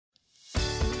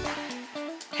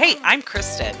Hey, I'm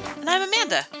Kristen. And I'm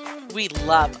Amanda. We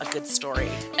love a good story.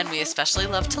 And we especially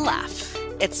love to laugh.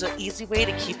 It's an easy way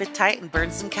to keep it tight and burn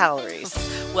some calories.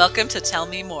 Welcome to Tell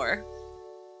Me More.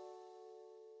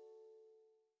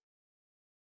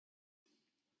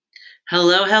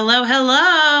 Hello, hello,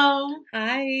 hello.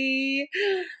 Hi.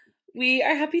 We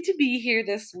are happy to be here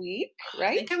this week,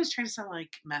 right? I think I was trying to sound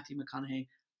like Matthew McConaughey.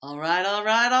 All right, all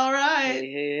right, all right.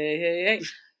 Hey.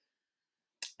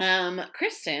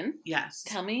 Kristen. Yes.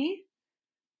 Tell me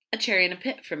a cherry and a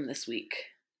pit from this week.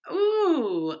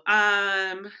 Ooh,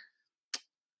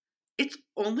 it's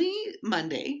only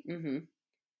Monday. Mm-hmm.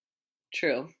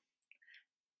 True.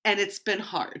 And it's been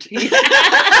hard. So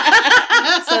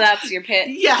that's your pit?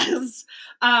 Yes.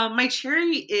 My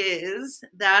cherry is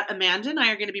that Amanda and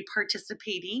I are going to be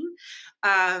participating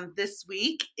this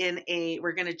week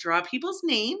we're going to draw people's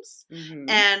names,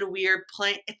 and we are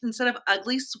playing, instead of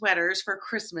ugly sweaters for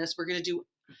Christmas, we're going to do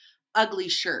ugly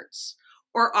shirts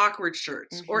or awkward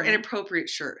shirts or inappropriate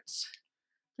shirts.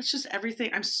 That's just everything.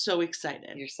 I'm so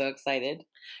excited. You're so excited?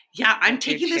 Yeah, I'm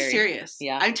taking this serious.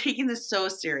 Yeah. I'm taking this so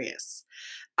serious.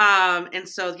 And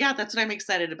so, yeah, that's what I'm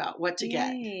excited about, what to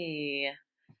get.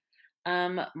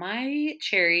 My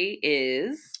cherry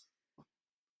is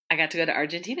I got to go to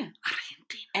Argentina.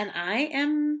 And I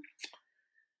am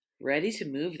ready to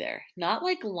move there. Not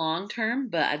like long term,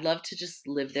 but I'd love to just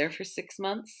live there for 6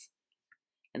 months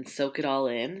and soak it all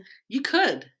in. You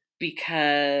could.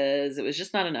 Because it was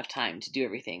just not enough time to do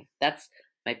everything. That's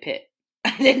my pit.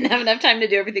 I didn't have enough time to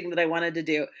do everything that I wanted to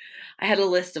do. I had a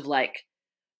list of like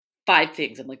 5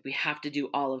 things. I'm like, we have to do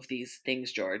all of these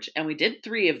things, George. And we did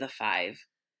 3 of the 5.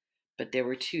 But there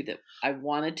were 2 that I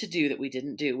wanted to do that we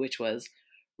didn't do, which was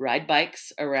ride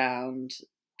bikes around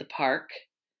the park,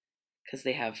 because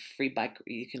they have free bike.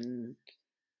 You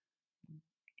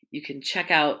can check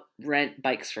out, rent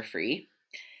bikes for free.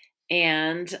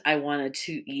 And I wanted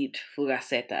to eat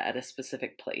fugaceta at a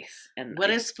specific place. And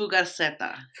what is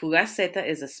fugaceta? Fugaceta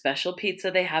is a special pizza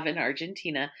they have in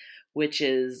Argentina, which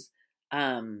is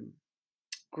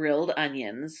grilled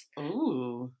onions.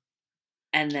 Ooh.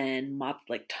 And then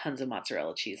like tons of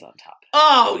mozzarella cheese on top.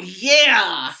 Oh,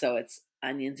 yeah. So it's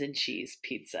onions and cheese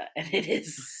pizza. And it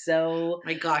is so...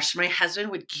 My gosh, my husband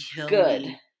would kill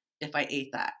me if I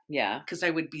ate that. Yeah. Because I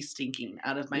would be stinking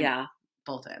out of my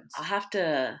both ends. I'll have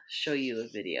to show you a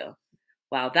video.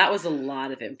 Wow, that was a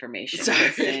lot of information.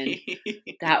 Sorry.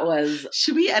 That was...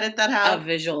 Should we edit that out? A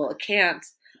visual.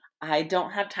 I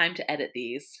don't have time to edit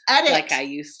these. Edit. Like I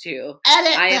used to.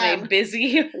 Edit I them. am a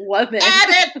busy woman.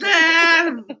 Edit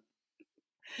them.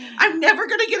 I'm never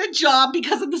going to get a job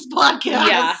because of this podcast.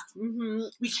 Yeah. Mm-hmm.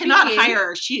 We cannot hire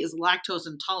her. She is lactose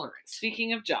intolerant.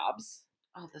 Speaking of jobs.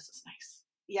 Oh, this is nice.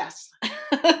 Yes.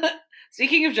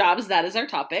 Speaking of jobs, that is our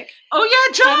topic. Oh,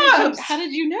 yeah, jobs. How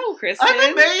did you know, Kristen?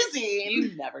 I'm amazing.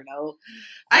 You never know.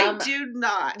 I do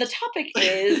not. The topic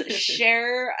is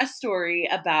share a story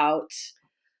about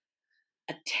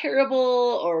a terrible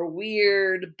or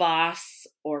weird boss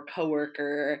or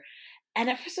coworker. And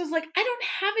at first I was like, I don't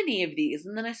have any of these.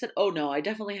 And then I said, oh no, I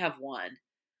definitely have one.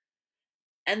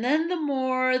 And then the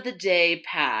more the day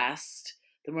passed,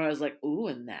 the more I was like, ooh,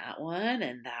 and that one,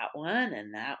 and that one,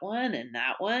 and that one, and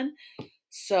that one.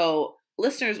 So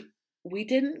listeners, we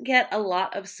didn't get a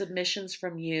lot of submissions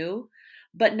from you,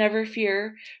 but never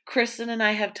fear. Kristen and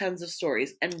I have tons of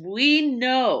stories. And we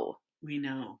know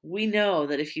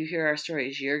that if you hear our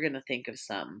stories, you're going to think of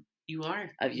some. You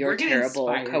are. Of your terrible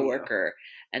coworker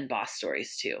and boss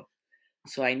stories too.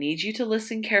 So I need you to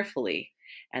listen carefully,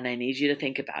 and I need you to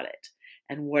think about it.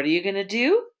 And what are you going to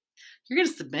do? You're going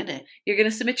to submit it. You're going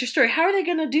to submit your story. How are they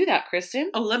going to do that,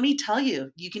 Kristen? Oh, let me tell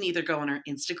you. You can either go on our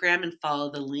Instagram and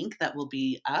follow the link that will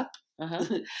be up.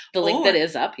 The link that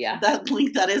is up, yeah. That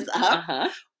link that is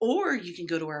up. Or you can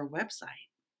go to our website.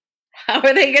 How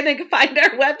are they going to find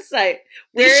our website?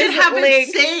 They should have it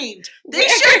saved. They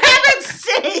should have it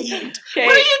saved. Okay.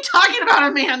 What are you talking about,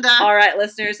 Amanda? All right,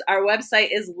 listeners. Our website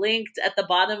is linked at the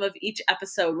bottom of each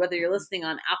episode, whether you're listening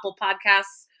on Apple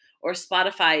Podcasts or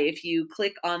Spotify. If you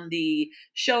click on the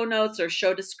show notes or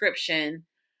show description,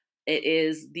 it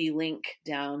is the link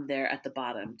down there at the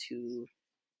bottom to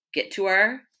get to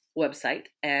our website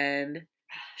and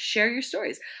share your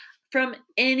stories from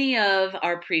any of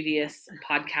our previous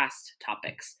podcast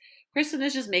topics. Kristen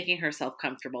is just making herself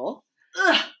comfortable.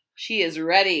 Ugh. She is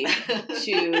ready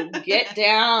to get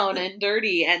down and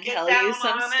dirty and tell you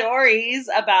some stories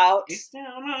about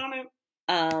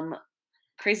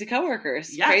crazy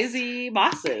coworkers, crazy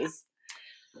bosses.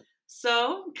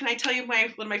 So, can I tell you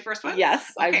one of my first ones?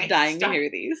 Yes, okay, I'm dying to hear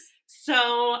these.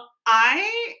 So,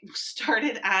 I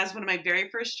started as one of my very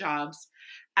first jobs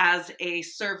as a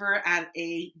server at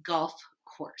a golf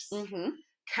course, Mm-hmm.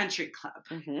 country club.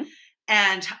 Mm-hmm.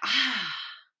 And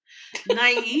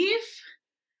naive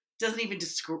doesn't even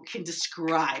can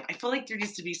describe. I feel like there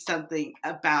needs to be something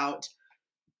about,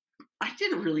 I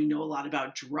didn't really know a lot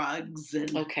about drugs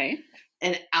and Okay.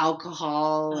 and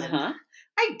alcohol, and Uh-huh.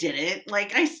 I didn't.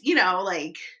 Like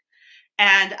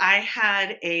and I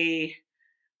had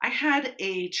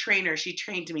a trainer, she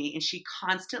trained me, and she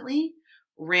constantly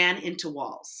ran into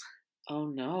walls. Oh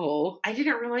no. I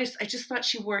didn't realize, I just thought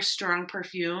she wore strong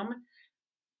perfume.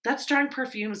 That strong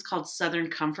perfume is called Southern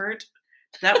Comfort.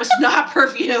 That was not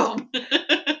perfume.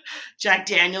 Jack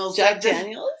Daniels. Jack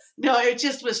Daniels? No, it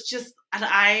just was just, and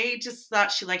I just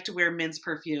thought she liked to wear men's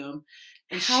perfume.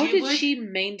 And How did she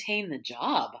maintain the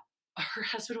job? Her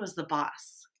husband was the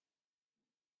boss.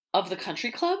 Of the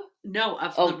country club? No,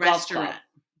 of Oh, the restaurant.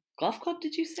 Golf club,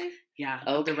 did you say? Yeah,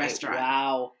 Okay, of the restaurant.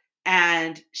 Wow.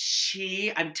 And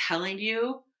I'm telling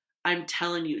you,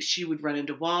 she would run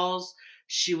into walls.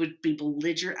 She would be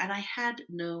belligerent. And I had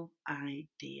no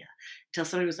idea until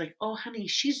somebody was like, "Oh, honey,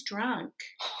 she's drunk."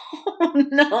 Oh,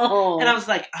 no. And I was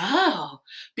like, "Oh,"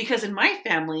 because in my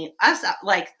family, us,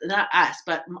 like, not us,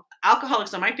 but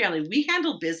alcoholics in my family, we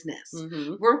handle business.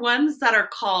 Mm-hmm. We're ones that are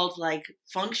called like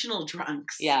functional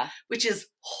drunks. Yeah. Which is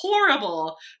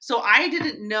horrible. So I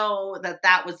didn't know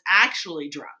that was actually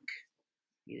drunk.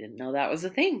 You didn't know that was a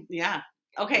thing. Yeah.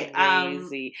 Okay.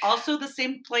 Crazy. Also the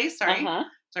same place. Sorry. Uh-huh.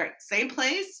 Same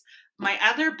place. My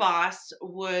other boss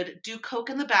would do coke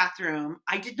in the bathroom.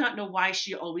 I did not know why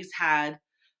she always had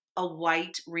a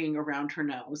white ring around her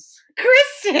nose.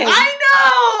 Kristen! I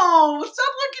know!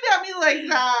 Stop looking at me like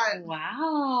that.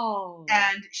 Wow.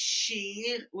 And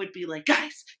she would be like,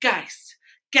 guys,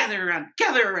 gather around.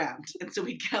 And so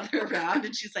we gather around,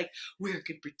 and she's like, we're going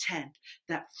to pretend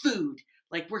that food,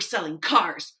 like we're selling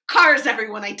cars,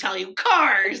 everyone, I tell you,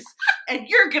 cars. And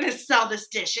you're going to sell this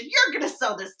dish, and you're going to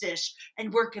sell this dish,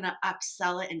 and we're going to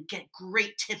upsell it and get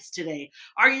great tips today.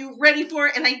 Are you ready for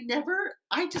it? And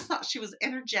I just thought she was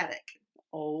energetic.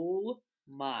 Oh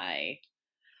my.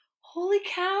 Holy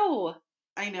cow.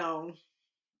 I know.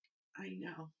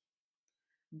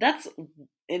 That's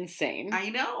insane. I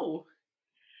know.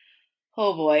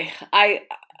 Oh boy. I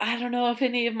don't know if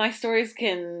any of my stories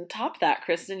can top that,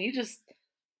 Kristen. You just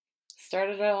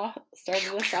started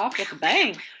us off with a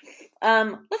bang.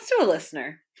 Let's do a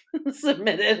listener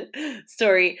submitted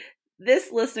story.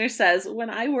 This listener says, when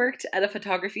I worked at a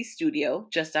photography studio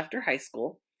just after high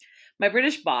school, my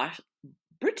British boss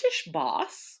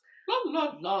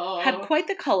had quite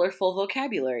the colorful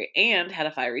vocabulary and had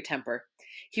a fiery temper.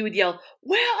 He would yell,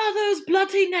 "Where are those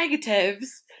bloody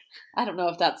negatives?" I don't know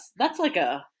if that's like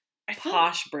a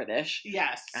posh British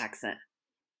accent.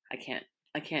 I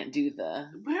can't do the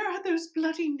 "Where are those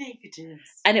bloody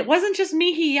negatives?" And it wasn't just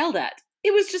me he yelled at.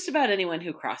 It was just about anyone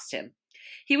who crossed him.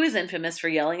 He was infamous for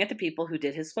yelling at the people who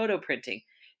did his photo printing.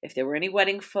 If there were any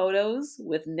wedding photos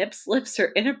with nip slips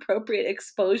or inappropriate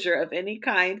exposure of any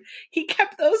kind, he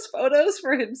kept those photos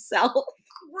for himself.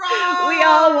 Gross. We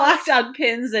all walked on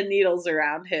pins and needles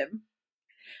around him.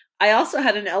 I also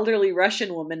had an elderly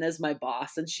Russian woman as my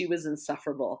boss, and she was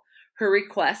insufferable. Her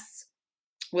requests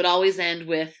would always end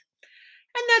with,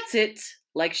 "And that's it,"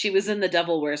 like she was in The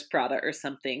Devil Wears Prada or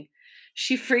something.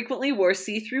 She frequently wore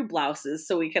see-through blouses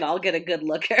so we could all get a good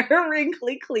look at her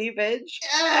wrinkly cleavage.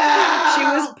 Yeah. She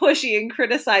was pushy and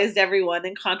criticized everyone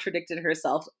and contradicted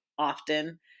herself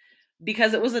often.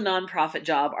 Because it was a nonprofit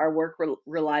job, our work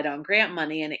relied on grant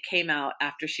money, and it came out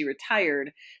after she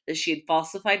retired that she had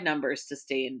falsified numbers to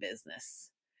stay in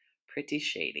business. Pretty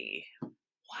shady.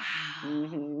 Wow.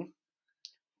 Mm-hmm.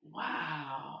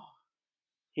 Wow.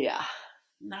 Yeah.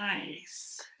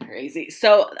 Nice. Crazy.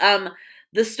 So,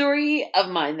 the story of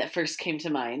mine that first came to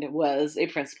mind was a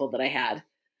principal that I had,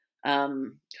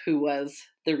 who was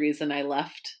the reason I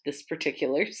left this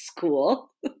particular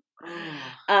school.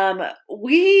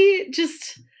 We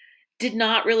just did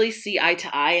not really see eye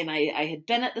to eye, and I had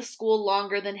been at the school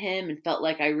longer than him and felt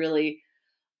like I really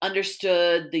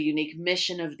understood the unique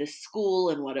mission of this school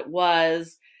and what it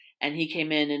was, and he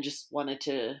came in and just wanted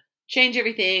to change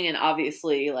everything, and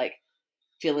obviously, like,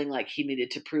 feeling like he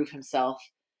needed to prove himself,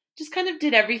 just kind of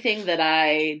did everything that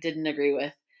I didn't agree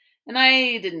with. And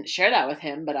I didn't share that with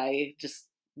him, but I just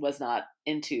was not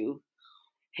into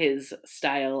his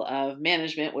style of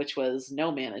management, which was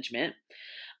no management.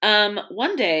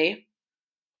 One day,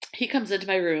 he comes into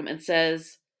my room and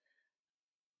says,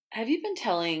 "Have you been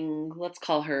telling, let's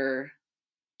call her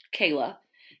Kayla,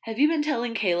 have you been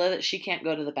telling Kayla that she can't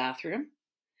go to the bathroom?"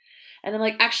 And I'm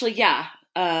like, "Actually, yeah.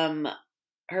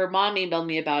 Her mom emailed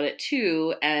me about it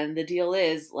too, and the deal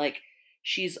is, like,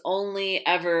 She's only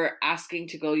ever asking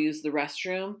to go use the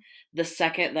restroom the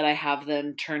second that I have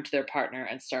them turn to their partner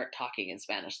and start talking in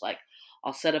Spanish. Like,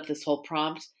 I'll set up this whole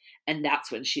prompt, and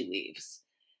that's when she leaves.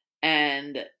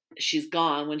 And she's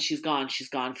gone. When she's gone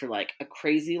for like a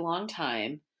crazy long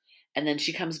time. And then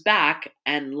she comes back,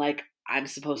 and like, I'm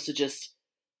supposed to just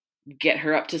get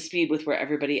her up to speed with where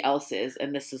everybody else is.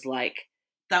 And this is like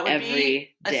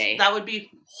every day. That would be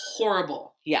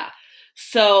horrible. Yeah.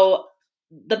 So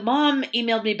the mom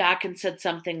emailed me back and said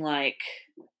something like,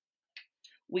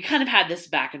 we kind of had this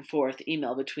back and forth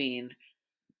email between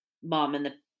mom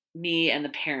and me and the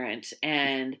parent.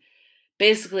 And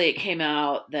basically it came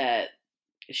out that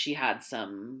she had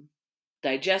some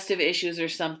digestive issues or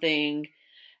something.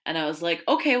 And I was like,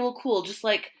 okay, well, cool. Just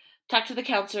like talk to the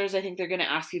counselors. I think they're going to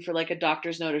ask you for like a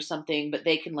doctor's note or something, but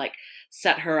they can like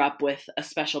set her up with a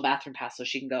special bathroom pass so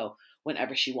she can go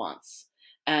whenever she wants.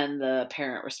 And the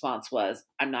parent response was,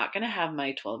 I'm not going to have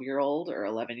my 12-year-old or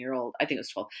 11-year-old, I think it was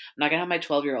 12, I'm not going to have my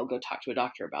 12-year-old go talk to a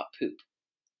doctor about poop.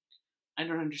 I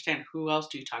don't understand. Who else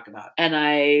do you talk about? And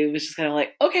I was just kind of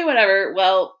like, okay, whatever.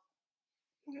 Well,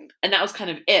 and that was kind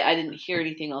of it. I didn't hear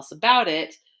anything else about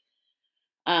it.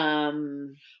 But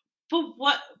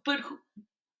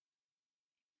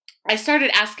I started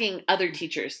asking other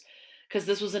teachers because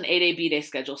this was an 8A B-day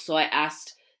schedule. So I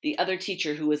asked the other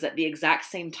teacher who was at the exact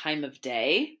same time of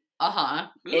day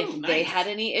if they had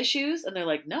any issues. And they're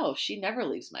like, no, she never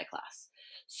leaves my class.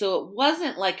 So it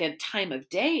wasn't like a time of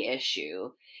day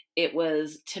issue. It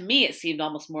was, to me, it seemed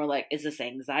almost more like, is this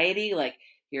anxiety? Like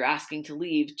you're asking to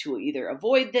leave to either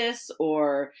avoid this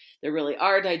or there really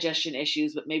are digestion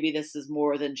issues, but maybe this is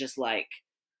more than just like.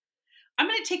 I'm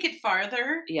going to take it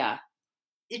farther. Yeah.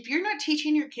 If you're not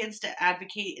teaching your kids to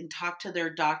advocate and talk to their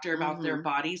doctor about their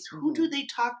bodies, who do they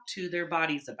talk to their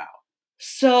bodies about?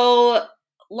 So,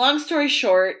 long story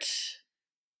short,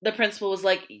 the principal was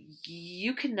like,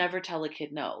 you can never tell a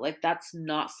kid no. Like, that's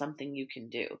not something you can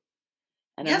do.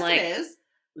 And yes, I'm like, it is.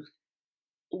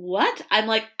 What? I'm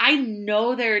like, I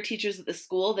know there are teachers at the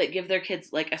school that give their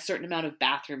kids like a certain amount of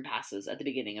bathroom passes at the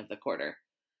beginning of the quarter.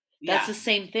 That's the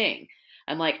same thing.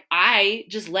 I'm like, I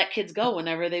just let kids go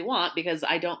whenever they want because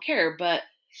I don't care. But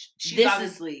she's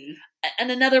obviously.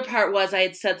 And another part was I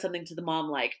had said something to the mom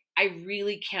like, I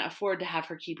really can't afford to have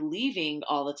her keep leaving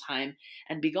all the time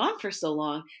and be gone for so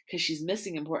long because she's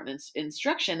missing important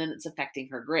instruction and it's affecting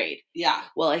her grade. Yeah.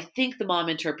 Well, I think the mom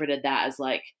interpreted that as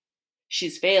like,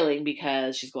 she's failing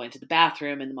because she's going to the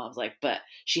bathroom. And the mom's like, but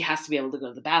she has to be able to go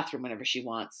to the bathroom whenever she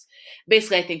wants.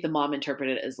 Basically, I think the mom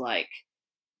interpreted it as like,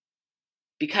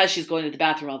 because she's going to the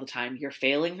bathroom all the time, you're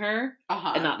failing her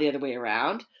and not the other way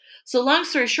around. So long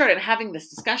story short, I'm having this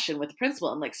discussion with the principal.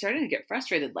 I'm like starting to get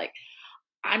frustrated. Like,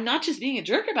 I'm not just being a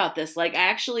jerk about this. Like, I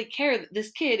actually care that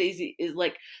this kid is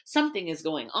like, something is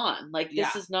going on. Like,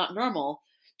 this is not normal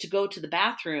to go to the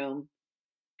bathroom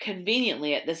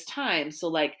conveniently at this time. So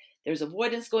like, there's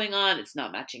avoidance going on. It's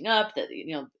not matching up that,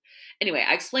 anyway,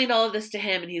 I explained all of this to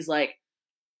him and he's like,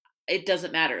 it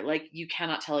doesn't matter. Like, you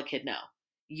cannot tell a kid no.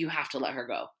 You have to let her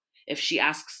go. If she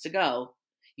asks to go,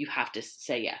 you have to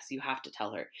say yes. You have to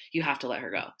tell her. You have to let her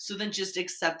go. So then just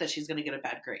accept that she's going to get a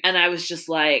bad grade. And I was just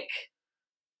like,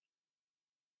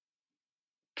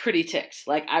 pretty ticked.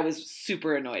 Like, I was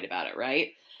super annoyed about it, right?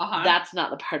 That's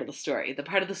not the part of the story. The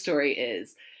part of the story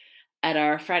is at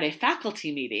our Friday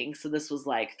faculty meeting, so this was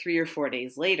like 3 or 4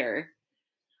 days later,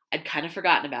 I'd kind of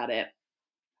forgotten about it.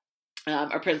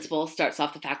 Our principal starts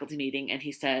off the faculty meeting and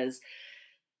he says,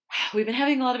 we've been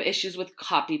having a lot of issues with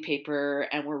copy paper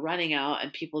and we're running out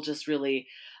and people just really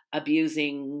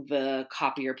abusing the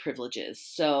copier privileges.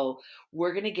 So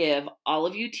we're going to give all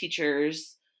of you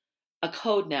teachers a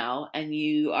code now and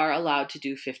you are allowed to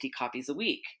do 50 copies a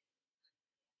week.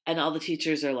 And all the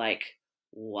teachers are like,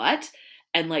 what?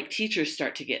 And like teachers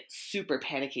start to get super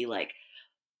panicky, like,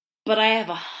 but I have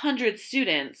 100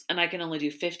 students and I can only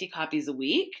do 50 copies a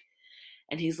week.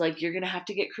 And he's like, you're going to have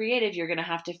to get creative. You're going to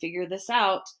have to figure this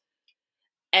out.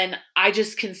 And I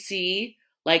just can see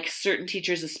like certain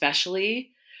teachers,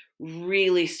 especially,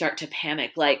 really start to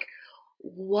panic. Like,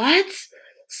 what?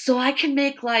 So I can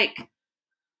make like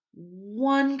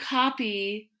one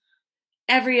copy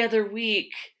every other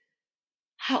week.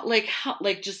 How,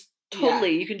 just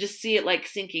totally, you can just see it like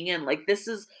sinking in. Like, this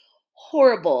is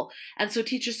horrible. And so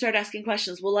teachers start asking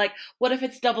questions. Well, like, what if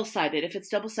it's double-sided? If it's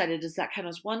double-sided, does that count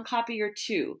as one copy or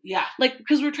two? Yeah. Like,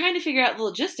 because we're trying to figure out the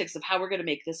logistics of how we're going to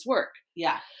make this work.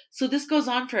 Yeah. So this goes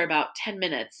on for about 10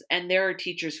 minutes. And there are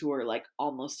teachers who are like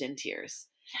almost in tears.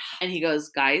 Yeah. And he goes,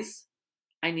 guys,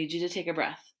 I need you to take a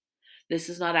breath. This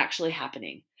is not actually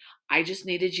happening. I just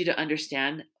needed you to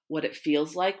understand what it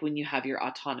feels like when you have your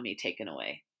autonomy taken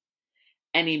away.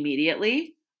 And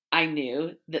immediately I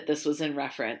knew that this was in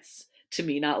reference to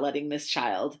me not letting this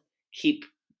child keep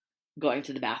going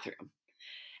to the bathroom.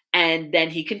 And then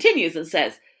he continues and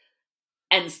says,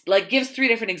 and like gives 3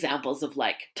 different examples of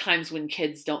like times when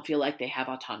kids don't feel like they have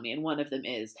autonomy. And one of them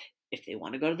is if they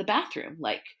want to go to the bathroom,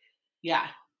 like, yeah.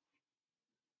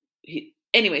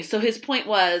 Anyway, so his point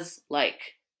was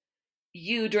like,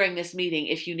 you during this meeting,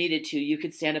 if you needed to, you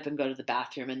could stand up and go to the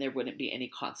bathroom and there wouldn't be any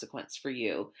consequence for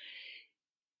you.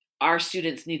 Our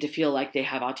students need to feel like they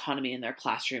have autonomy in their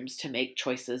classrooms to make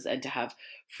choices and to have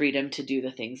freedom to do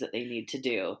the things that they need to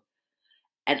do.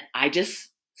 And I just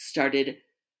started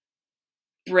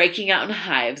breaking out in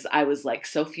hives. I was like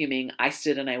so fuming. I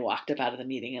stood and I walked up out of the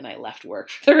meeting and I left work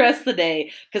for the rest of the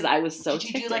day because I was so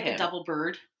ticked. Did you do like a double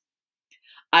bird?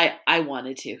 I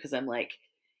wanted to, because I'm like,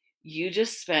 you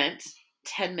just spent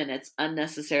 10 minutes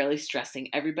unnecessarily stressing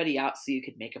everybody out so you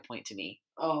could make a point to me.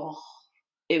 Oh.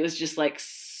 It was just like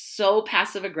so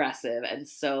passive aggressive and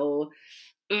so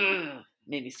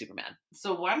made me super mad.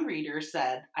 So one reader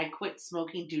said, I quit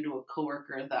smoking due to a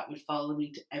coworker that would follow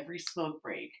me to every smoke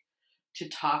break to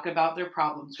talk about their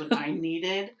problems when I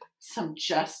needed some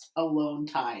just alone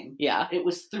time. Yeah. It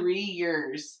was 3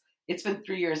 years. It's been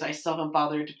 3 years. I still haven't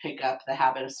bothered to pick up the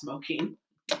habit of smoking.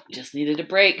 Just needed a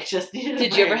break. Just needed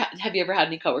a break. Have you ever had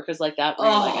any coworkers like that where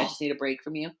you're like, I just need a break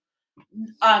from you?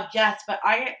 Yes, but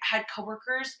I had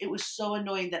coworkers, it was so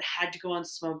annoying, that had to go on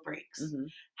smoke breaks. Mm-hmm.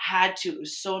 Had to. It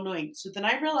was so annoying. So then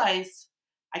I realized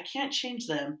I can't change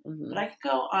them, but I could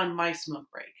go on my smoke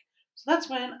break. So that's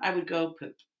when I would go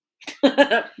poop.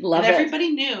 Love and everybody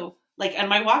knew. Like on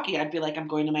my walkie, I'd be like, I'm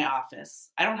going to my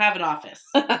office. I don't have an office.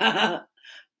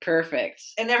 Perfect.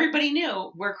 And everybody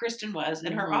knew where Kristen was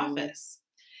in her office.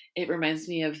 It reminds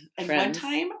me of and Friends. One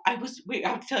time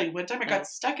I'll tell you, one time I got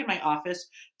stuck in my office.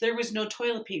 There was no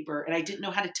toilet paper and I didn't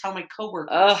know how to tell my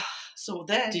coworkers. So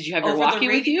then, did you have your walkie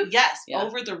with you? Yes. Yeah.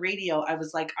 Over the radio, I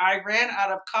was like, I ran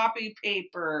out of copy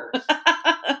paper.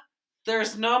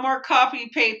 There's no more copy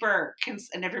paper.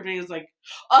 And everybody was like,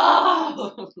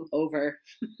 oh. Over.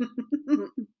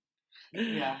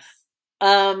 Yes.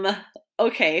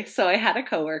 Okay, so I had a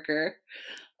coworker.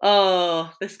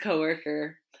 Oh, this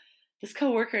coworker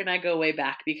and I go way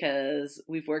back because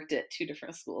we've worked at 2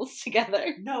 different schools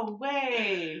together. No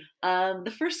way.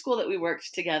 The first school that we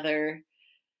worked together,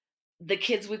 the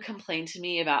kids would complain to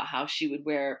me about how she would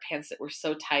wear pants that were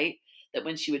so tight that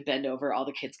when she would bend over, all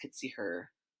the kids could see her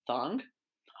thong.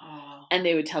 Oh. And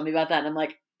they would tell me about that. And I'm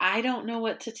like, I don't know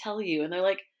what to tell you. And they're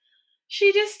like,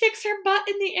 she just sticks her butt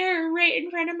in the air right in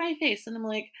front of my face. And I'm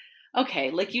like, okay,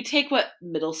 like you take what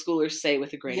middle schoolers say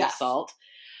with a grain of salt.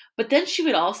 But then she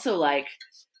would also like,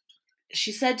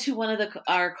 she said to one of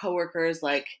our coworkers,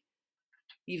 like,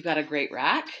 you've got a great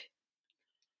rack.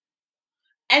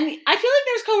 And I feel like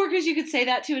there's coworkers you could say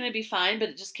that to and it'd be fine, but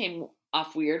it just came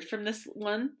off weird from this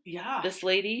one. Yeah. This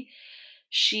lady.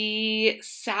 She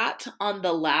sat on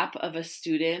the lap of a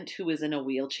student who was in a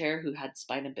wheelchair who had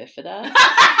spina bifida.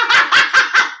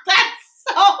 That's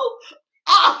so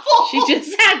awful. She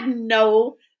just had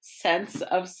no sense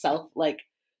of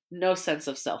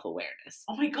self-awareness.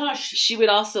 Oh my gosh. She would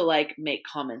also like make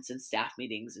comments in staff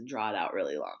meetings and draw it out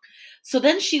really long. So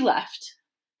then she left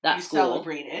that school.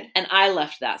 Celebrated. And I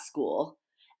left that school.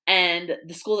 And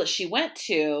the school that she went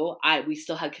to, we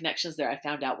still had connections there. I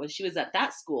found out when she was at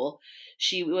that school,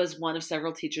 she was one of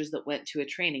several teachers that went to a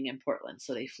training in Portland.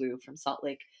 So they flew from Salt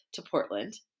Lake to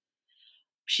Portland.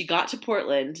 She got to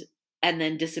Portland and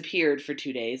then disappeared for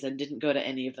 2 days and didn't go to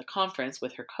any of the conference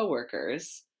with her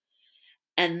coworkers.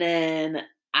 And then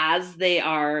as they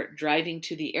are driving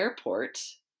to the airport,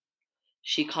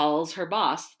 she calls her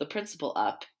boss, the principal,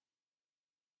 up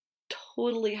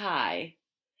totally high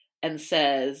and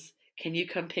says, can you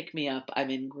come pick me up? I'm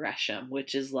in Gresham,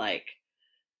 which is like,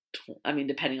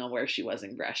 depending on where she was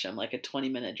in Gresham, like a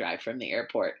 20-minute drive from the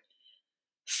airport.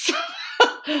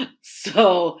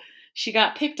 So she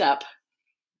got picked up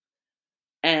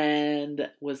and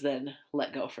was then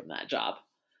let go from that job.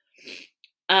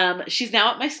 She's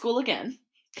now at my school again.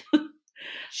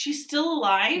 She's still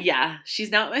alive? Yeah,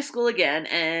 she's now at my school again,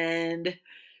 and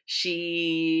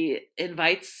she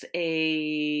invites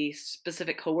a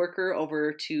specific coworker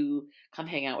over to come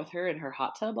hang out with her in her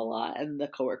hot tub a lot, and the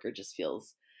coworker just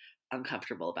feels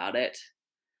uncomfortable about it.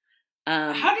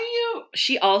 How do you...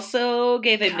 She also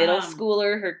gave a middle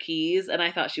schooler her keys, and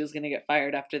I thought she was going to get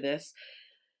fired after this.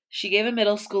 She gave a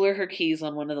middle schooler her keys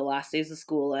on one of the last days of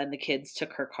school, and the kids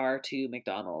took her car to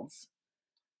McDonald's.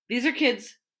 These are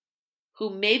kids who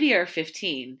maybe are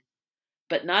 15,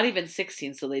 but not even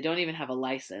 16, so they don't even have a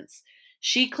license.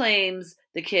 She claims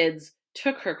the kids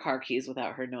took her car keys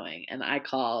without her knowing, and I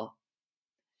call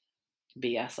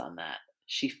BS on that.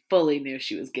 She fully knew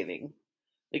she was giving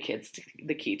the kids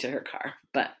the key to her car,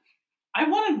 but I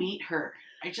want to meet her.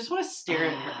 I just want to stare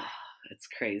at her. It's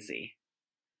crazy.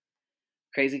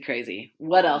 Crazy.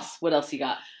 What else? What else you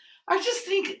got? I just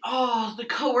think, the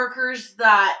coworkers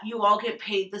that you all get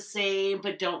paid the same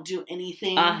but don't do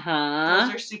anything.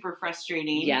 Those are super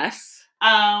frustrating. Yes.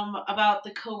 About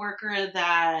the coworker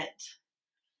that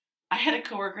I had a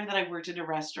coworker that I worked in a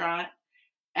restaurant,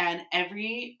 and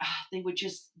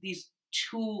these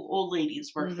two old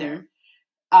ladies worked there.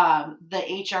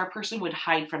 The HR person would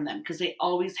hide from them because they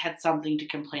always had something to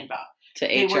complain about.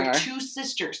 They were two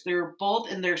sisters. They were both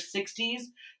in their 60s,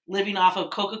 living off of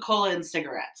Coca-Cola and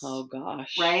cigarettes. Oh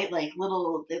gosh! Right, like when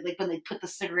they put the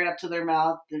cigarette up to their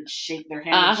mouth, they'd shake their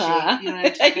hand and shake. You know what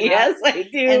I'm talking about? Yes, I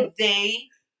do. And they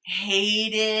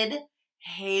hated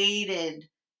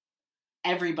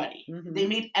everybody. Mm-hmm. They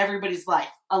made everybody's life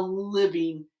a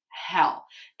living hell.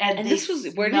 And this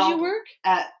was, where did you work?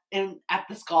 At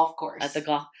this golf course. At the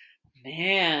golf.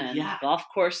 Man, yeah. Golf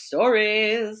course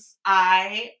stories.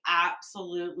 I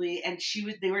absolutely, and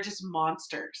they were just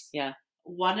monsters. Yeah.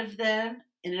 One of them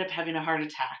ended up having a heart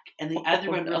attack, and the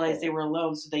other one realized they were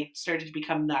alone, so they started to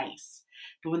become nice.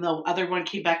 But when the other one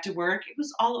came back to work, it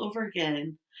was all over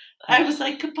again. I was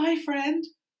like, goodbye, friend.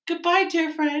 Goodbye,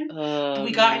 dear friend.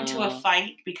 We got into a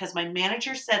fight because my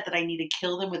manager said that I need to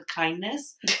kill them with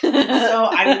kindness. So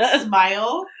I would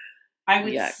smile.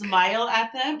 Smile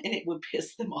at them, and it would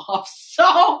piss them off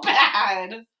so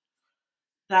bad.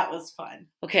 That was fun.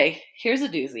 Okay, here's a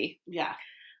doozy. Yeah.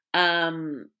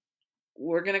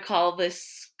 We're going to call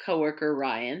this coworker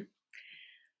Ryan.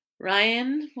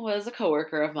 Ryan was a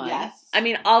coworker of mine. Yes. I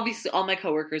mean, obviously, all my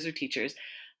coworkers are teachers.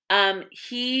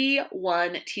 He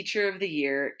won Teacher of the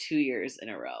Year 2 years in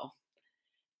a row.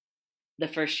 The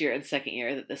first year and second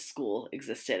year that this school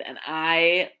existed. And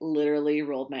I literally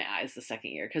rolled my eyes the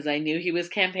second year because I knew he was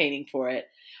campaigning for it.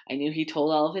 I knew he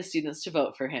told all of his students to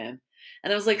vote for him.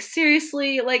 And I was like,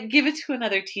 seriously, like, give it to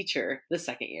another teacher the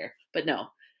second year. But no,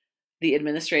 the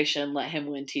administration let him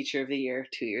win Teacher of the Year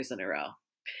 2 years in a row.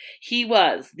 He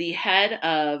was the head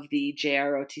of the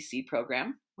JROTC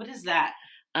program. What is that?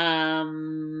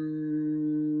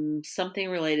 Something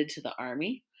related to the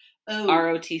Army. Oh,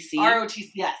 ROTC.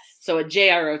 ROTC, yes. So a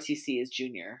JROTC is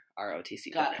Junior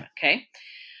ROTC Got program. It. Okay.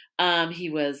 He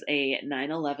was a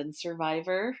 9/11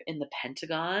 survivor in the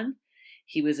Pentagon.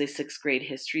 He was a 6th grade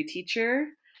history teacher.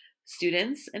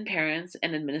 Students and parents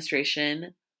and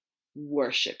administration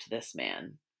worshipped this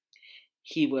man.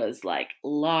 He was like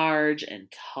large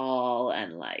and tall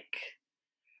and like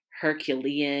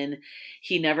Herculean.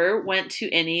 He never went to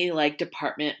any like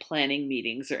department planning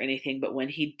meetings or anything, but when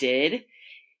he did,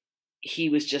 he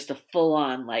was just a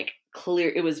full-on like clear.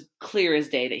 It was clear as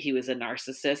day that he was a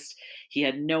narcissist. He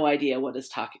had no idea what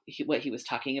he was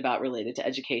talking about related to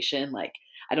education. Like,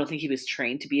 I don't think he was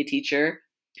trained to be a teacher,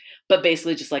 but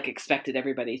basically just like expected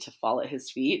everybody to fall at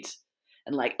his feet.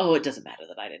 And like, oh, it doesn't matter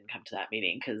that I didn't come to that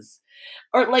meeting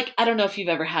or like, I don't know if you've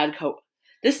ever had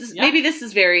maybe this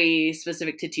is very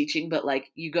specific to teaching, but like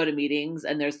you go to meetings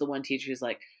and there's the one teacher who's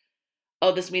like,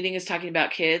 oh, this meeting is talking about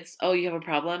kids. Oh, you have a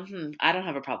problem? I don't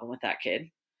have a problem with that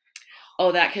kid.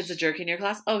 Oh, that kid's a jerk in your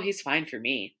class? Oh, he's fine for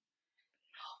me.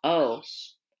 Oh,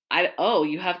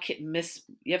 you have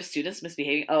students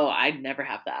misbehaving? Oh, I'd never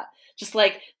have that. Just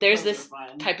like there's this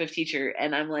type of teacher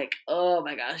and I'm like, oh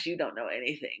my gosh, you don't know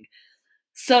anything.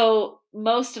 So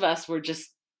most of us were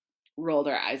just rolled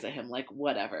our eyes at him like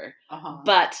whatever.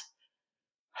 But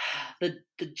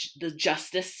the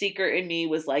justice seeker in me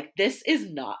was like, this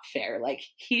is not fair. Like,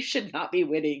 he should not be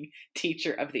winning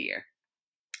Teacher of the Year.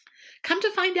 Come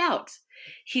to find out,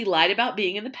 he lied about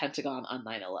being in the Pentagon on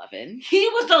 9/11. He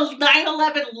was a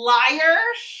 9/11 liar?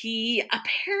 He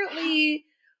apparently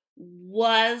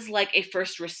was like a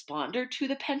first responder to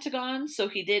the Pentagon, so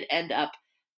he did end up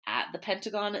at the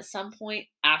Pentagon at some point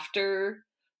after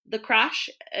the crash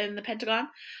in the Pentagon.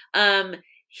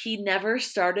 He never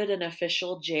started an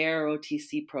official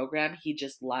JROTC program. He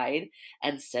just lied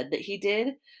and said that he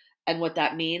did. And what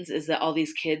that means is that all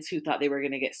these kids who thought they were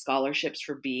going to get scholarships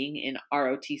for being in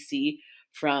ROTC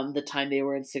from the time they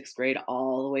were in 6th grade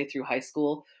all the way through high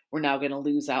school were now going to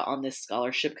lose out on this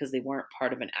scholarship because they weren't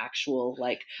part of an actual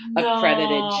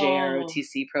accredited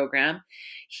JROTC program.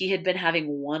 He had been having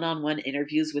one-on-one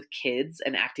interviews with kids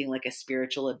and acting like a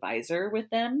spiritual advisor with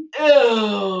them.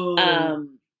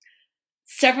 Ew.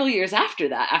 Several years after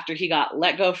that, after he got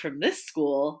let go from this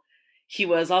school, he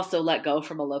was also let go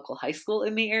from a local high school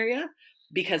in the area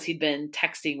because he'd been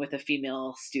texting with a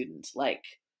female student. Like,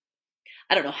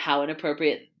 I don't know how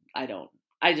inappropriate. I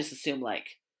just assume like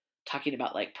talking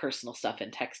about like personal stuff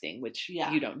and texting, which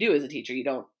Yeah. you don't do as a teacher. You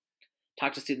don't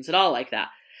talk to students at all like that.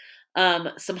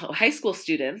 Some high school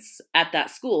students at that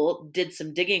school did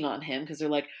some digging on him because they're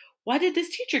like, why did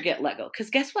this teacher get let go? Because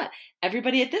guess what?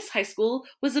 Everybody at this high school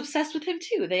was obsessed with him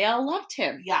too. They all loved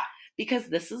him. Yeah. Because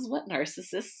this is what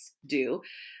narcissists do.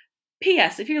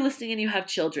 P.S. If you're listening and you have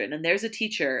children and there's a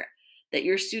teacher that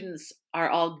your students are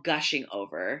all gushing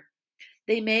over,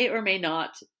 that may or may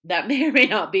not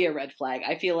be a red flag.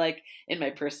 I feel like in my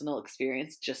personal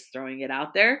experience, just throwing it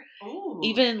out there, Ooh.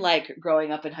 even like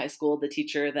growing up in high school, the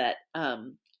teacher that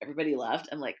everybody loved,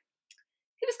 I'm like,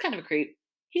 he was kind of a creep.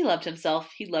 He loved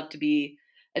himself. He loved to be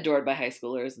adored by high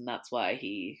schoolers, and that's why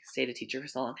he stayed a teacher for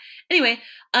so long. Anyway,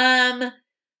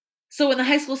 so when the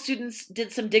high school students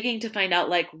did some digging to find out,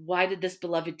 like, why did this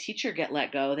beloved teacher get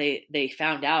let go, they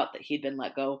found out that he'd been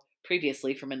let go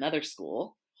previously from another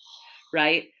school,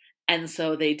 right? And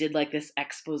so they did like this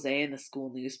expose in the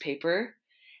school newspaper,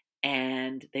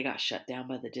 and they got shut down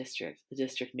by the district. The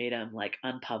district made them like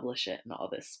unpublish it and all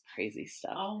this crazy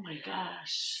stuff. Oh my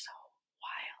gosh. So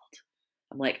wild.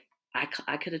 I'm like,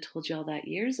 I could have told you all that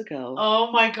years ago.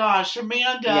 Oh my gosh,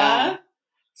 Amanda. Yeah.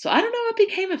 So I don't know what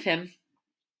became of him.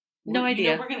 No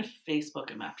idea. We're going to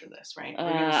Facebook him after this, right?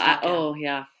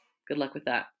 Yeah. Good luck with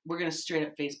that. We're going to straight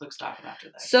up Facebook stalk him after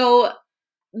this. So,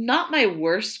 not my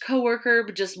worst coworker,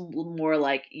 but just more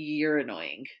like, you're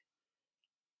annoying.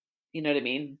 You know what I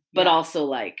mean? But also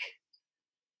like,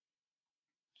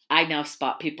 I now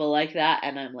spot people like that,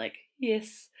 and I'm like,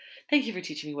 yes, thank you for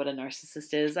teaching me what a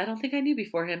narcissist is. I don't think I knew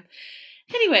before him.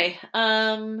 Anyway,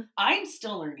 I'm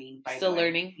still learning. Still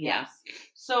learning, yes. Yeah.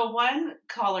 So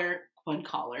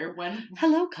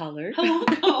Hello caller.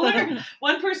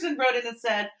 One person wrote in and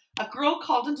said, a girl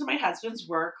called into my husband's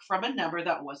work from a number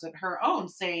that wasn't her own,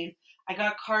 saying, I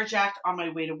got carjacked on my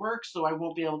way to work, so I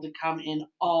won't be able to come in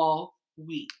all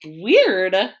week.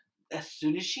 Weird. As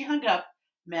soon as she hung up,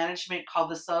 management called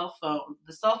the cell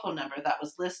phone number that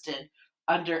was listed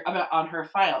on her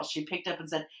file. She picked up and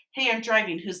said, hey, I'm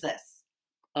driving. Who's this?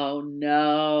 Oh,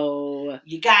 no.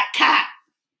 You got caught.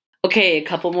 Okay, a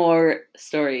couple more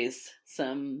stories.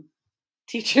 Some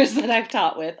teachers that I've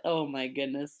taught with. Oh, my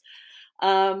goodness.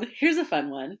 Here's a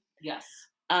fun one. Yes.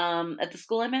 At the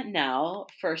school I'm at now,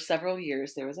 for several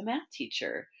years, there was a math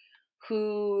teacher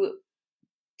who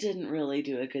didn't really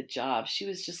do a good job. She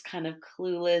was just kind of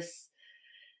clueless.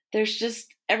 There's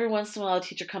just every once in a while a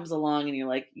teacher comes along and you're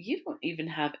like, you don't even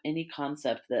have any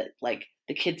concept that like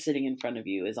the kid sitting in front of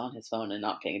you is on his phone and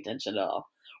not paying attention at all,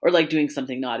 or like doing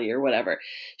something naughty or whatever.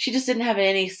 She just didn't have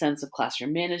any sense of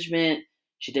classroom management.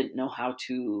 She didn't know how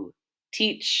to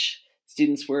teach.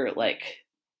 Students were like,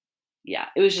 yeah,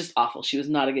 it was just awful. She was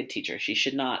not a good teacher. She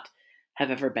should not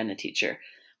have ever been a teacher.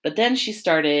 But then she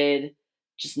started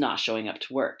just not showing up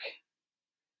to work.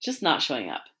 Just not showing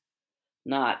up.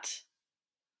 Not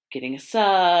getting a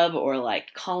sub or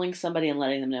like calling somebody and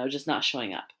letting them know, just not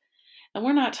showing up. And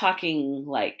we're not talking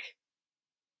like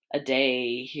a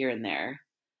day here and there.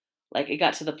 Like it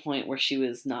got to the point where she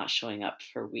was not showing up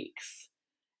for weeks.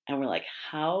 And we're like,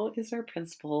 how is our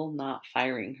principal not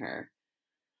firing her?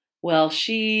 Well,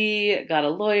 she got a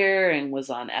lawyer and was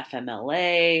on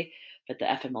FMLA, but the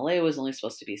FMLA was only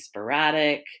supposed to be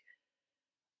sporadic.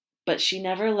 But she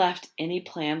never left any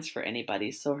plans for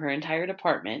anybody. So her entire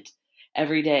department,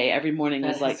 every day, every morning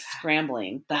was like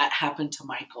scrambling. That happened to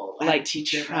Michael. Like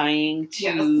trying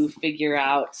to figure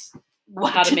out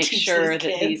how to make sure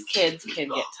that these kids can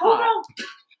get taught. Oh, no.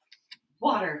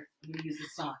 Water. I'm going to use the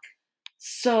sock.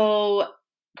 So,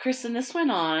 Kristen, this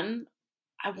went on,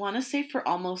 I want to say for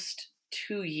almost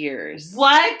 2 years.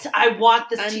 What? I want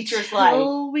this teacher's life.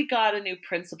 Until we got a new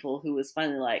principal who was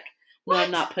finally like, no,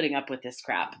 I'm not putting up with this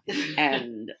crap,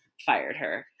 and fired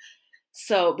her.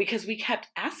 So, because we kept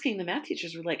asking the math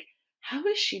teachers, we're like, how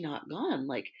is she not gone?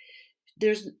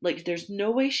 There's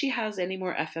no way she has any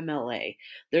more FMLA.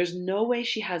 There's no way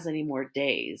she has any more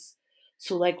days.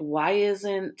 So, like, why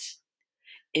isn't...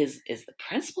 Is the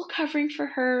principal covering for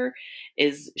her?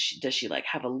 Does she like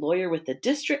have a lawyer with the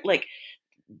district? Like,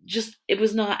 just, it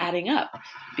was not adding up,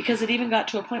 because it even got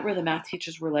to a point where the math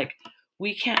teachers were like,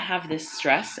 we can't have this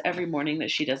stress every morning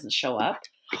that she doesn't show up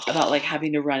about like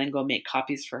having to run and go make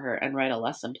copies for her and write a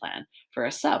lesson plan for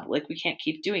a sub. Like, we can't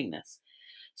keep doing this.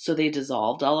 So they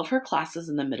dissolved all of her classes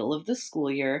in the middle of the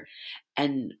school year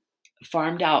and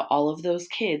farmed out all of those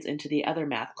kids into the other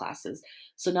math classes.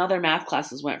 So now their math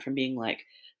classes went from being like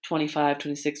 25,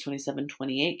 26, 27,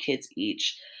 28 kids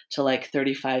each to like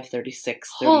 35, 36,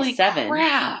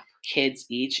 37 kids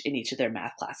each in each of their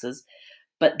math classes.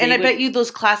 And I bet you those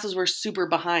classes were super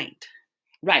behind.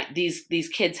 Right. These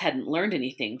kids hadn't learned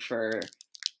anything for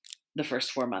the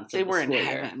first 4 months They of the were in school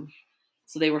year. heaven.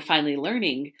 So they were finally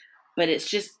learning, but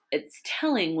it's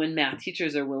telling when math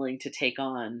teachers are willing to take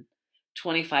on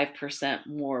 25%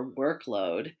 more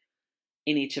workload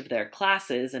in each of their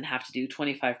classes and have to do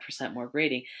 25% more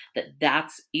grading,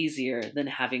 that's easier than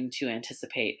having to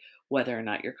anticipate whether or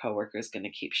not your coworker is going to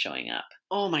keep showing up.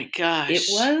 Oh my gosh. It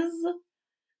was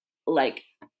like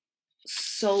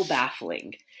so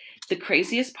baffling. The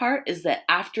craziest part is that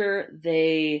after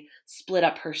they split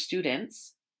up her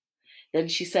students, then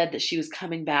she said that she was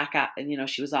coming back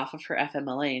she was off of her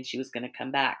FMLA and she was going to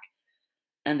come back.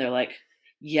 And they're like,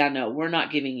 yeah, no, we're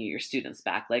not giving you your students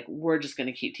back. Like, we're just going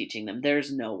to keep teaching them.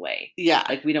 There's no way. Yeah.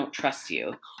 Like, we don't trust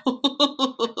you.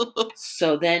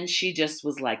 So then she just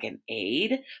was like an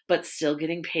aide, but still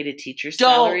getting paid a teacher's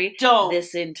salary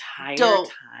this entire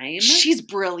time. She's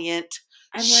brilliant.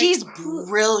 She's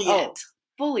brilliant. Oh,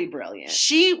 fully brilliant.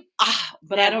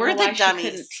 But I don't know why she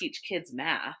couldn't teach kids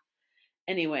math.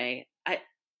 Anyway,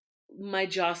 my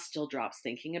jaw still drops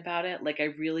thinking about it. Like, I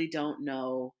really don't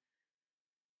know.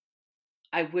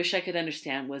 I wish I could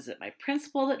understand. Was it my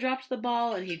principal that dropped the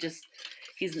ball, and he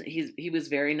was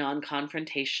very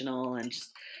non-confrontational and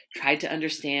just tried to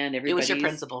understand everybody? It was your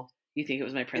principal. You think it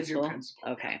was my principal? It was your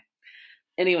principal. Okay.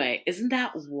 Anyway, isn't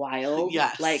that wild?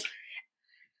 Yes. Like,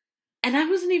 and I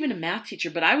wasn't even a math teacher,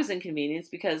 but I was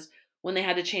inconvenienced because when they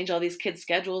had to change all these kids'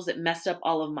 schedules, it messed up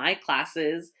all of my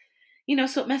classes.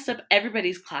 So it messed up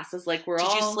everybody's classes. Like, Did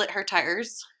you slit her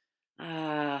tires?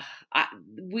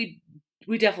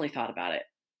 We definitely thought about it.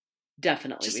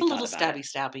 Definitely. Just a little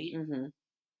stabby. Mm-hmm.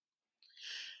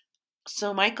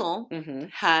 So Michael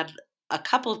had a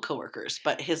couple of coworkers,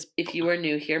 but if you are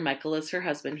new here, Michael is her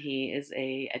husband. He is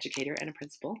a educator and a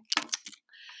principal.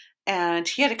 And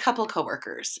he had a couple of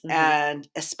coworkers, and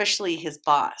especially his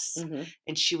boss.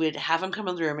 And she would have him come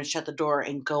in the room and shut the door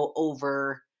and go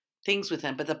over things with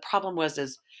him. But the problem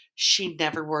is she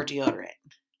never wore deodorant.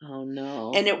 Oh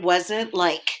no. And it wasn't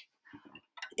like,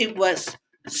 it was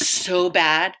so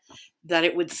bad that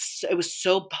it was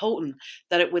so potent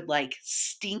that it would like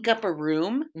stink up a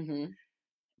room.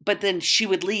 But then she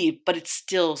would leave, but it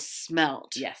still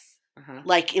smelled. Yes.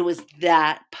 Like, it was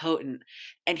that potent.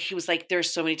 And he was like,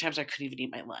 there's so many times I couldn't even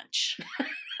eat my lunch.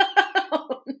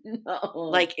 Oh, no.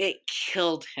 Like, it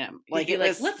killed him. Like, it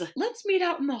was let's meet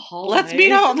out in the hall. Let's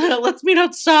meet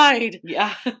outside.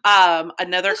 Yeah.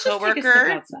 Another coworker. Take a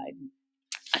step outside.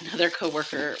 Another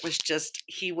coworker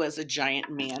he was a giant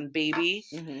man baby.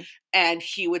 And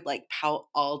he would like pout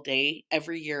all day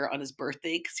every year on his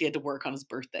birthday because he had to work on his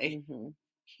birthday.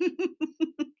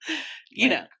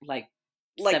 Like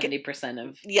 70%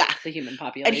 of the human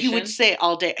population. And he would say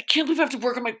all day, I can't believe I have to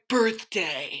work on my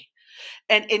birthday.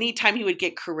 And anytime he would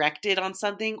get corrected on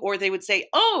something, or they would say,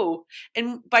 oh,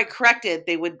 and by corrected,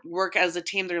 they would work as a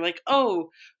team. They're like, oh,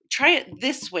 try it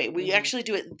this way. We actually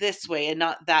do it this way and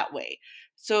not that way.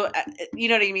 So, you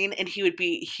know what I mean? And he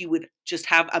would just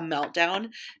have a meltdown.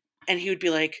 And he would be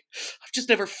like, I've just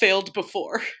never failed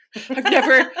before. I've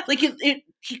never, like,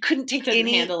 he couldn't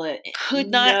handle it. Could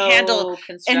not handle.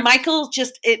 And Michael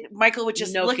would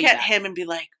just look at him and be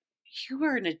like, you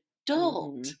are an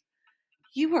adult.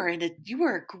 You are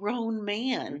a grown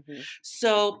man.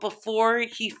 So before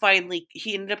he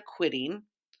ended up quitting.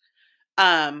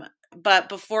 But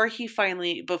before he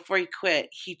quit,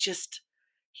 he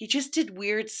just did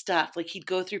weird stuff. Like, he'd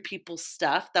go through people's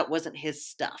stuff that wasn't his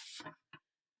stuff.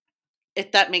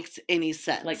 If that makes any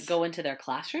sense. Like, go into their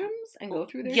classrooms and go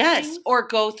through their things? Or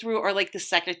like the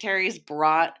secretaries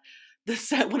brought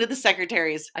one of the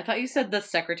secretaries. I thought you said the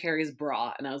secretaries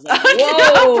brought, and I was like,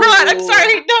 whoa. I'm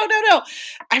sorry. No.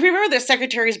 I remember the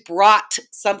secretaries brought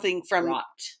something from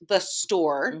the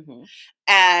store,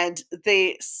 and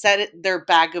they set their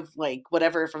bag of like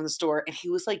whatever from the store, and he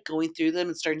was like going through them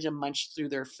and starting to munch through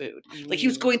their food. Like, he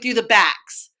was going through the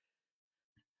bags.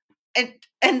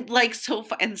 And like, so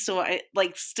I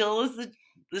like, still is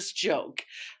this joke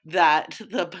that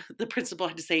the principal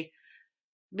had to say,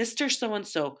 Mr.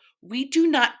 So-and-so, we do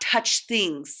not touch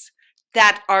things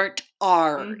that aren't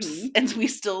ours. And we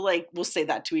still we'll say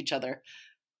that to each other.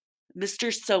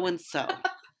 Mr. So-and-so.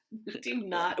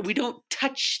 We don't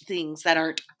touch things that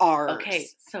aren't ours. Okay,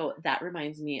 so that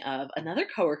reminds me of another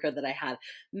coworker that I had.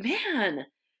 Man,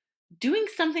 doing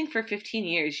something for 15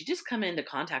 years, you just come into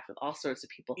contact with all sorts of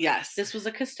people. Yes. This was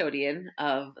a custodian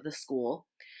of the school.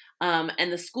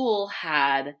 And the school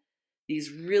had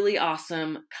these really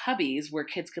awesome cubbies where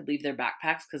kids could leave their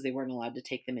backpacks because they weren't allowed to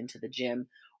take them into the gym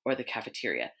or the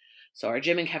cafeteria. So our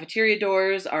gym and cafeteria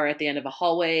doors are at the end of a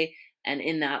hallway. And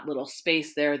in that little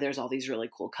space there's all these really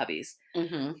cool cubbies.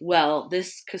 Well,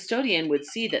 this custodian would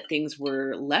see that things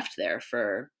were left there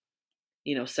for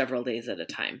several days at a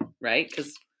time, right?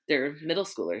 Because they're middle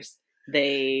schoolers.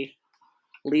 They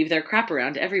leave their crap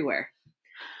around everywhere.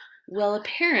 Well, a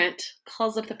parent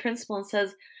calls up the principal and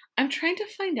says, I'm trying to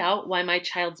find out why my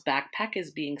child's backpack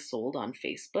is being sold on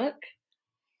Facebook.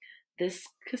 This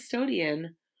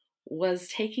custodian was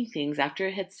taking things after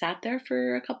it had sat there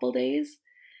for a couple days.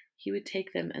 He would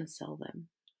take them and sell them.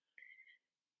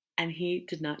 And he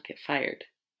did not get fired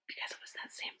because it was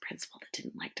that same principal that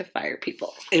didn't like to fire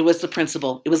people. It was the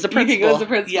principal. It was the You think principal. it was the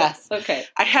principal? Yes. Okay.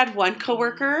 I had one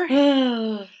coworker.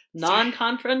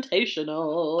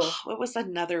 Non-confrontational. What was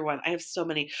another one? I have so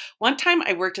many. One time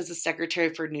I worked as a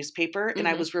secretary for a newspaper and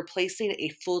I was replacing a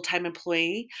full-time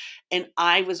employee and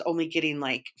I was only getting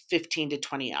like 15 to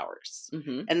 20 hours.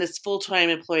 And this full-time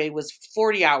employee was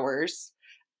 40 hours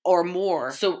or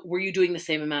more. So were you doing the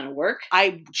same amount of work?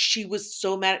 She was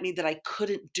so mad at me that I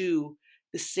couldn't do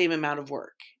the same amount of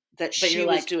work that she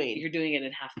was doing. You're doing it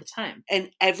in half the time. And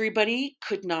everybody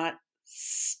could not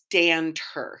stand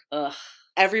her. Ugh.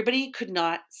 Everybody couldn't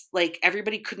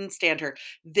stand her.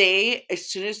 As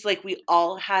soon as we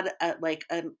all had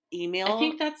an email I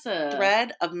think that's a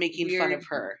thread of making fun of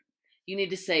her. You need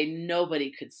to say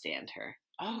nobody could stand her.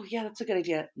 Oh yeah, that's a good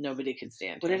idea. Nobody could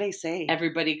stand her. What did I say?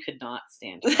 Everybody could not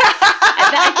stand her.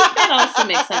 I think that also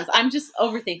makes sense. I'm just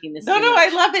overthinking this. No, I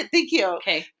love it. Thank you.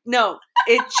 Okay. No,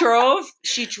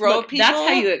 she drove people. That's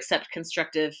how you accept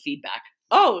constructive feedback.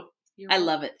 Oh, I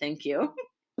love it. Thank you.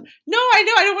 No, I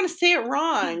know. I don't want to say it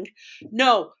wrong.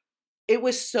 No, it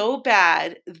was so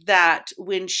bad that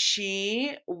when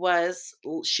she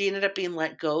ended up being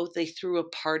let go, they threw a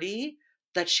party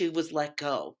that she was let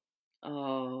go.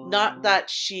 Oh. Not that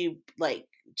she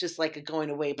just a going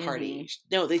away party.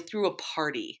 No, they threw a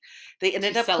party. They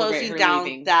ended up closing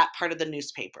down that part of the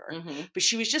newspaper. But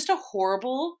she was just a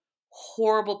horrible,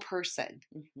 horrible person.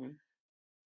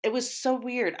 It was so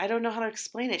weird. I don't know how to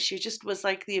explain it. She just was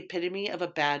like the epitome of a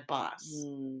bad boss.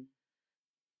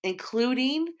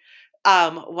 Including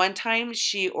one time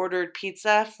she ordered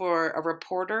pizza for a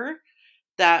reporter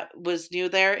that was new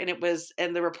there,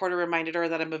 and the reporter reminded her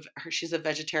that she's a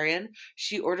vegetarian.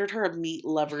 She ordered her a meat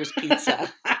lover's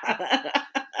pizza.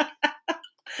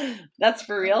 That's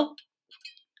for real?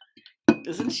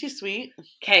 Isn't she sweet?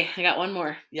 Okay, I got one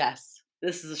more. Yes.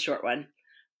 This is a short one.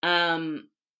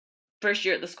 First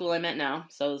year at the school I'm at now,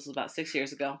 so this was about 6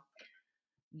 years ago.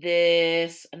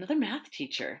 Another math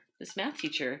teacher. This math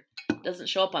teacher doesn't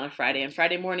show up on a Friday, and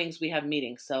Friday mornings we have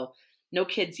meetings, so no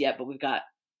kids yet, but we've got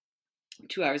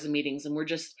 2 hours of meetings, and we're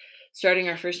just starting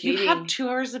our first meeting. You have 2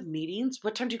 hours of meetings?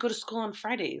 What time do you go to school on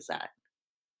Fridays at?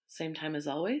 Same time as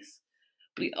always.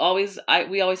 We always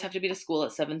have to be to school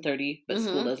at 7:30, but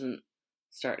school doesn't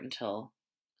start until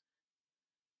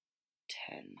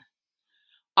 10.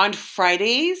 On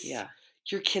Fridays? Yeah.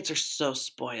 Your kids are so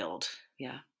spoiled.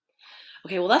 Yeah.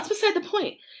 Okay, well, that's beside the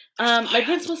point. My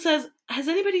principal says, has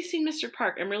anybody seen Mr.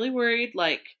 Park? I'm really worried.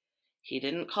 He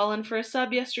didn't call in for a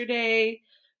sub yesterday,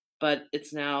 but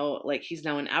it's now, he's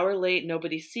now an hour late.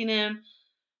 Nobody's seen him.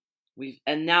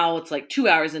 And now it's 2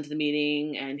 hours into the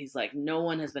meeting, and he's no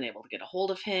one has been able to get a hold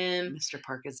of him. Mr.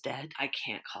 Park is dead? I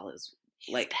can't call his...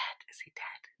 He's dead. Is he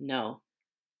dead? No.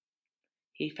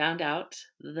 He found out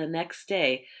the next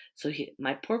day. So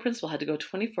my poor principal had to go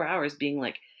 24 hours being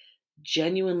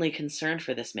genuinely concerned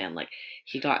for this man.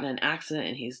 He got in an accident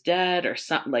and he's dead or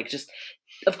something. Just,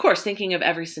 of course, thinking of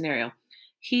every scenario.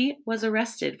 He was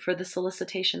arrested for the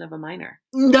solicitation of a minor.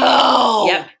 No!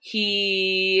 Yep.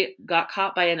 He got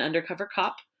caught by an undercover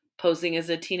cop posing as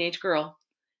a teenage girl.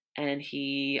 And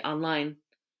he online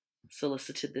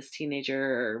solicited this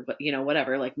teenager or,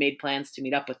 whatever, made plans to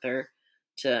meet up with her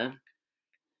to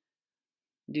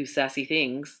do sassy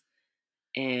things,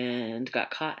 and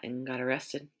got caught and got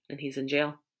arrested, and he's in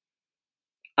jail.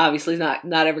 Obviously not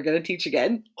ever going to teach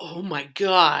again. Oh my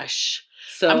gosh.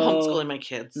 So I'm homeschooling my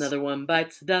kids. Another one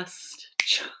bites dust.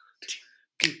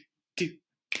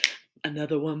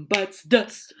 Another one bites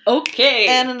dust. Okay.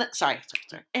 And sorry.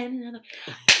 And another.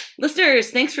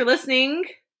 Listeners, thanks for listening.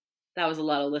 That was a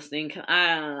lot of listening.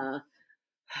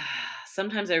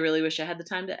 Sometimes I really wish I had the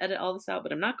time to edit all this out,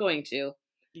 but I'm not going to.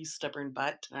 You stubborn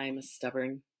butt. I'm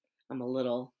a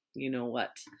little, you know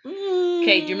what.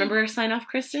 Okay, do you remember our sign off,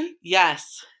 Kristen?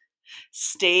 Yes.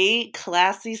 Stay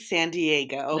classy, San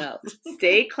Diego. No.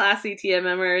 Stay classy,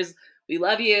 TMMers. We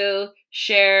love you.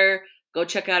 Share. Go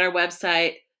check out our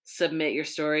website. Submit your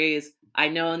stories. I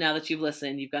know now that you've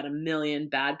listened, you've got a million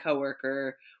bad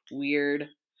coworker, weird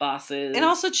bosses. And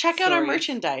also check out our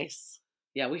merchandise.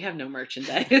 Yeah, we have no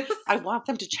merchandise. I want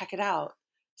them to check it out.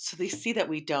 So they see that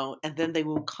we don't, and then they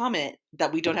will comment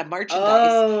that we don't have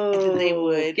merchandise. And then they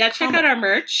would check out our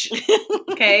merch.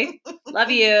 Okay. Love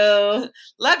you.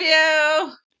 Love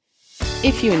you.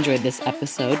 If you enjoyed this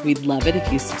episode, we'd love it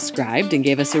if you subscribed and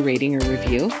gave us a rating or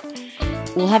review.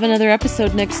 We'll have another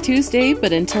episode next Tuesday,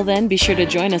 but until then, be sure to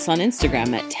join us on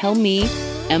Instagram at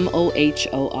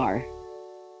TellMeMohor.